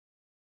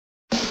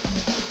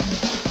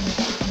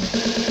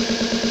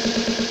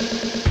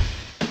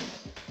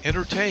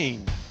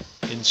entertain,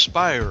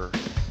 inspire,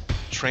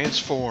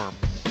 transform,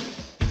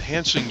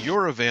 enhancing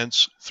your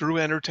events through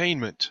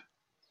entertainment.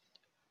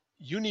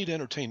 You need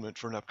entertainment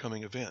for an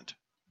upcoming event.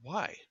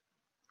 Why?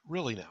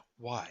 Really now,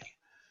 why?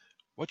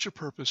 What's your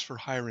purpose for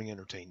hiring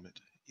entertainment?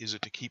 Is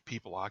it to keep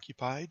people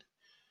occupied?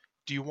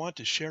 Do you want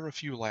to share a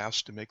few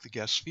laughs to make the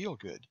guests feel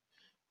good?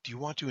 Do you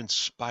want to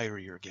inspire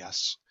your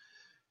guests?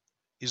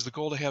 Is the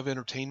goal to have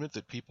entertainment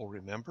that people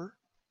remember?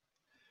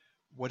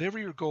 Whatever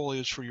your goal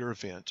is for your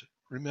event,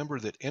 remember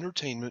that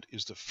entertainment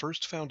is the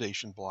first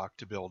foundation block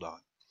to build on.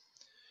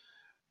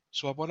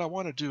 So what I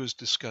want to do is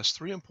discuss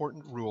 3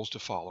 important rules to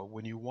follow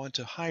when you want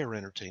to hire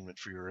entertainment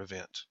for your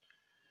event.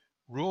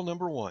 Rule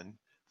number 1,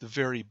 the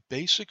very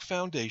basic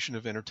foundation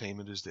of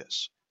entertainment is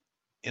this: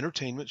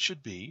 entertainment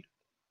should be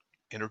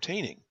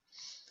entertaining.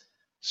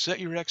 Set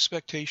your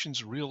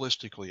expectations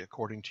realistically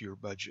according to your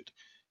budget.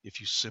 If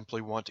you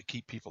simply want to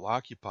keep people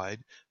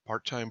occupied,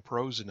 part-time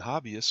pros and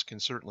hobbyists can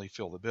certainly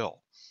fill the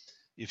bill.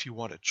 If you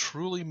want a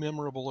truly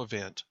memorable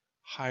event,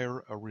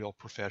 hire a real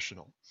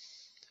professional.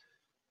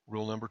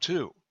 Rule number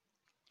 2,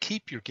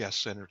 keep your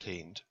guests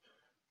entertained.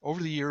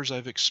 Over the years,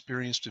 I've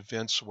experienced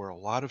events where a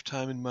lot of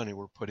time and money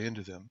were put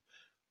into them,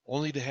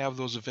 only to have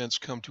those events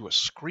come to a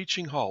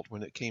screeching halt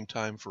when it came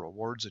time for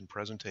awards and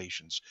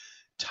presentations.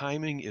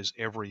 Timing is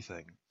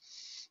everything.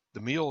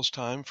 The meal is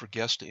time for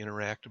guests to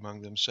interact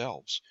among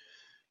themselves.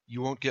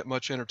 You won't get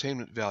much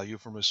entertainment value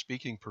from a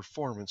speaking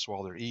performance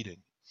while they're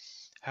eating.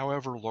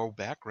 However, low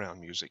background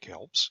music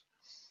helps.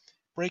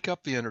 Break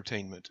up the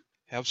entertainment.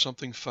 Have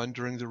something fun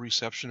during the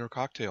reception or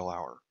cocktail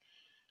hour.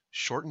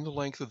 Shorten the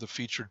length of the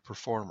featured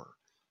performer.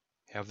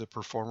 Have the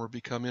performer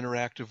become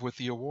interactive with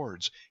the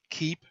awards.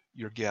 Keep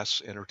your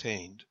guests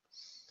entertained.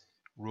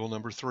 Rule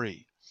number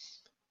 3,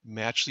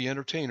 match the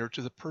entertainer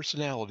to the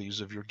personalities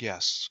of your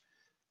guests.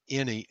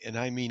 Any, and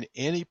I mean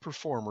any,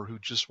 performer who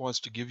just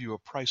wants to give you a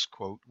price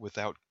quote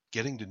without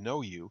getting to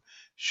know you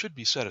should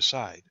be set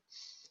aside.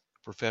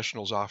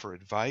 Professionals offer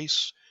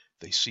advice,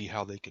 they see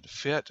how they can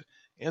fit,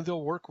 and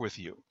they'll work with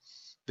you.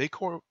 They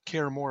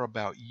care more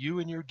about you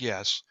and your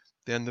guests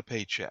than the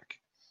paycheck.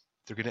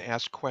 They're going to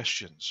ask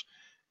questions.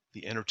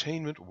 The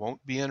entertainment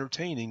won't be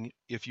entertaining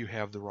if you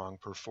have the wrong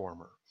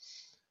performer.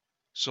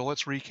 So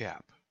let's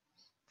recap.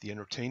 The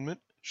entertainment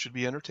should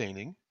be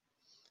entertaining.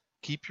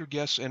 Keep your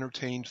guests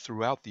entertained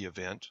throughout the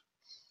event,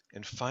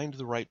 and find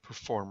the right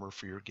performer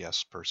for your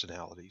guests'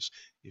 personalities.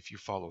 If you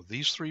follow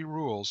these 3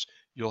 rules,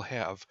 you'll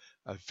have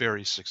a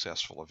very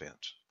successful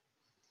event.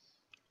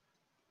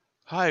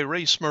 Hi,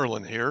 Ray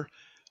Smerlin here.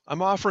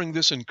 I'm offering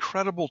this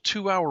incredible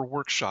 2-hour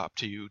workshop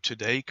to you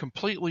today,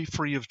 completely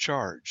free of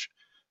charge.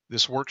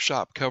 This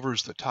workshop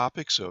covers the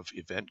topics of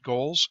event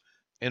goals,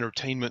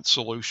 entertainment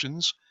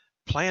solutions,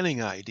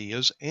 planning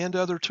ideas, and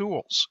other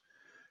tools.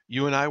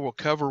 You and I will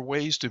cover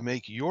ways to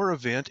make your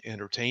event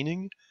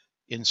entertaining,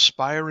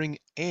 inspiring,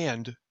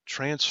 and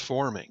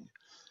transforming.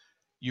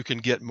 You can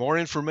get more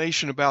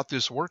information about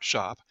this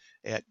workshop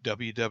at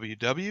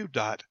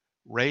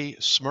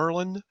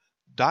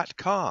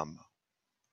www.raysmerlin.com.